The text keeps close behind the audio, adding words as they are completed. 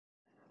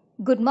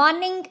Good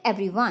morning,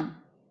 everyone.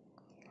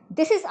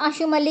 This is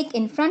Ashu Malik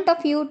in front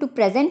of you to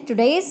present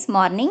today's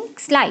morning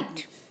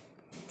slide.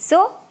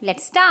 So,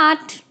 let's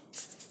start.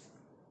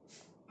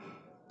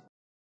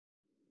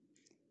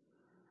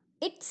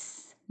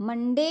 It's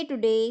Monday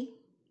today,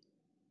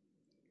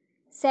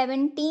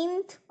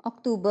 17th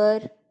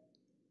October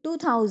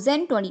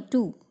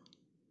 2022.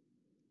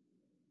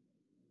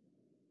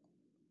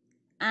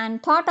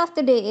 And thought of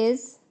the day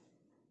is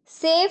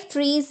save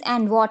trees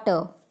and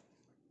water.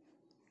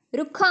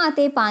 ਰੁੱਖਾਂ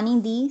ਅਤੇ ਪਾਣੀ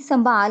ਦੀ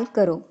ਸੰਭਾਲ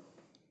ਕਰੋ.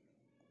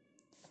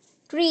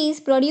 Trees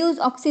produce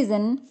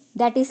oxygen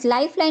that is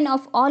lifeline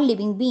of all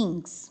living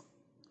beings.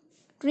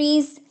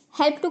 Trees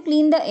help to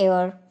clean the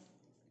air,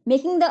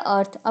 making the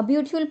earth a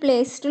beautiful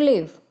place to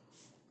live.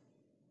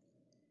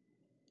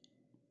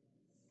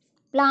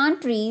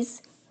 Plant trees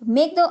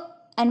make the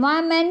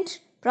environment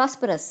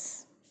prosperous.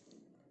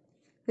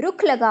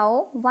 रुख लगाओ,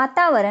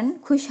 वातावरण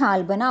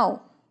खुशहाल बनाओ.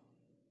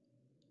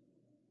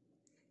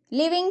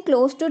 Living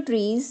close to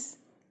trees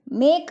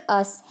make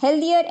us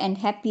healthier and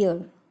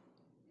happier.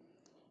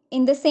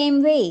 In the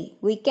same way,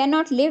 we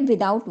cannot live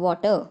without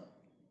water.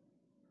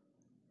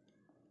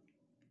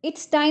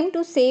 It's time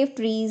to save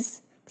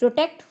trees,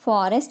 protect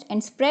forest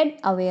and spread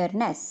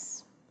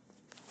awareness.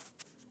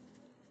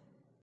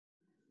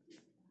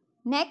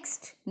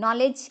 Next,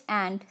 knowledge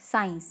and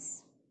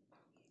science.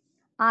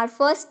 Our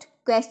first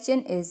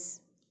question is,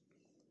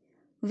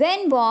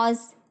 when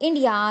was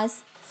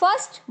India's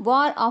first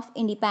war of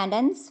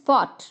independence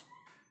fought?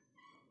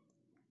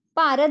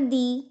 Bharat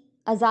ਦੀ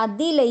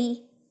ਆਜ਼ਾਦੀ ਲਈ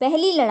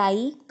ਪਹਿਲੀ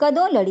ਲੜਾਈ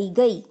ਕਦੋਂ ਲੜੀ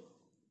ਗਈ?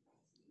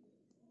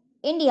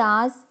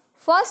 India's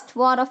first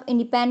war of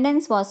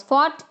independence was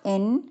fought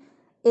in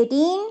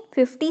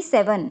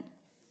 1857.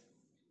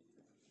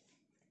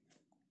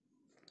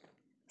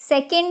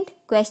 Second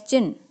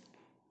question.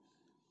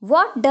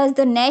 What does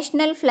the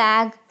national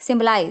flag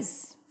symbolize?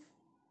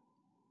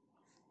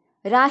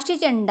 ਰਾਸ਼ਟਰੀ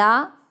ਝੰਡਾ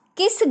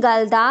ਕਿਸ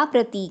ਗੱਲ ਦਾ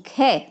ਪ੍ਰਤੀਕ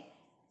ਹੈ?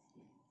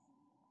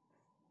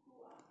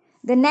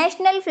 The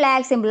national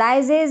flag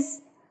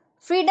symbolizes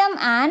freedom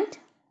and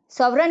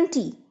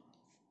sovereignty.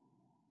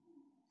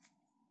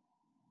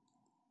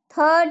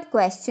 Third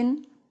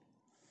question.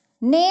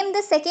 Name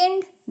the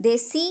second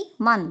Desi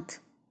month.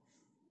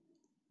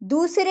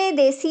 दूसरे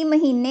देसी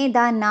महीने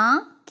ਦਾ ਨਾਂ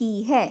ਕੀ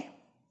ਹੈ?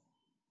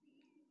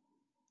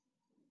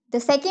 The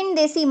second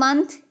Desi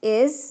month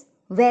is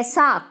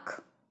Vaisakh.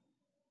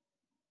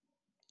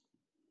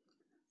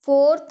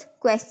 Fourth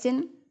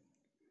question.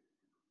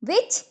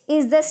 Which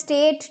is the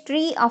state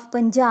tree of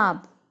Punjab?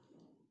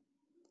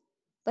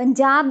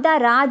 Punjab ਦਾ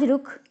ਰਾਜ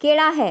ਰੁੱਖ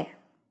ਕਿਹੜਾ ਹੈ?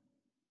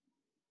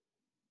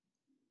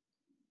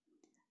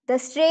 The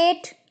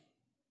state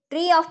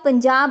tree of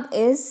Punjab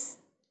is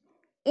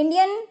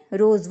Indian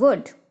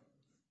rosewood.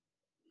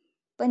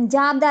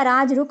 Punjab ਦਾ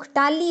ਰਾਜ ਰੁੱਖ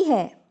ਟਾਹਲੀ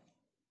ਹੈ.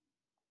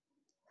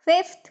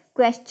 Fifth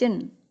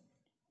question.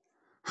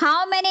 How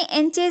many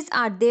inches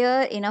are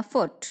there in a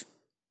foot?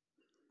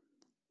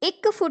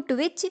 ਇੱਕ ਫੁੱਟ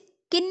ਵਿੱਚ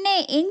ਕਿੰਨੇ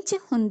inch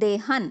ਹੁੰਦੇ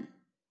ਹਨ?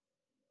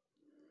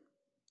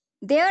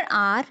 There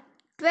are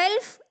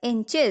 12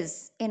 inches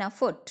in a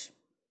foot.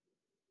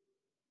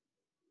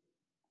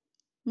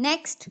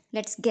 Next,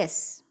 let's guess.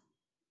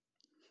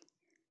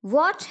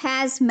 What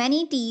has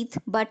many teeth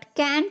but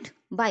can't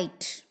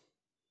bite?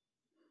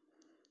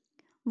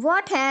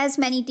 What has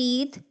many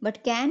teeth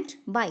but can't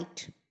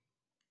bite?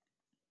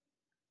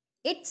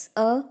 It's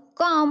a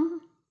comb.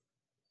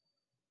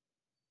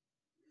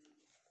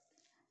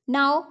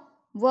 Now,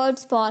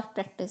 words for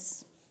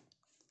practice.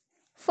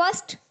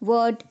 First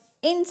word,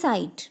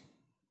 inside.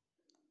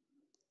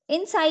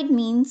 Inside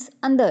means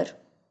andar.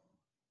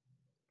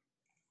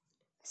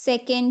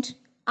 Second,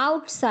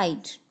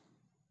 outside.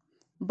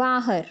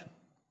 Bahar.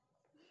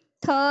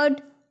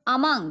 Third,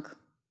 among.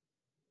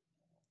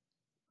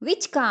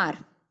 Which car?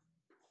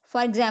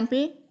 For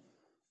example,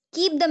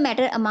 keep the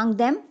matter among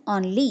them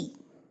only.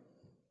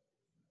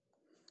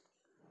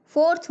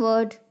 Fourth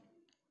word,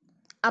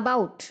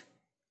 about.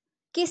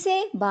 किसे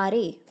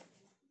बारे.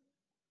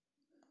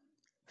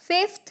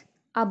 Fifth,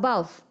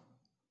 above.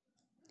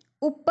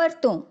 ऊपर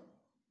तो.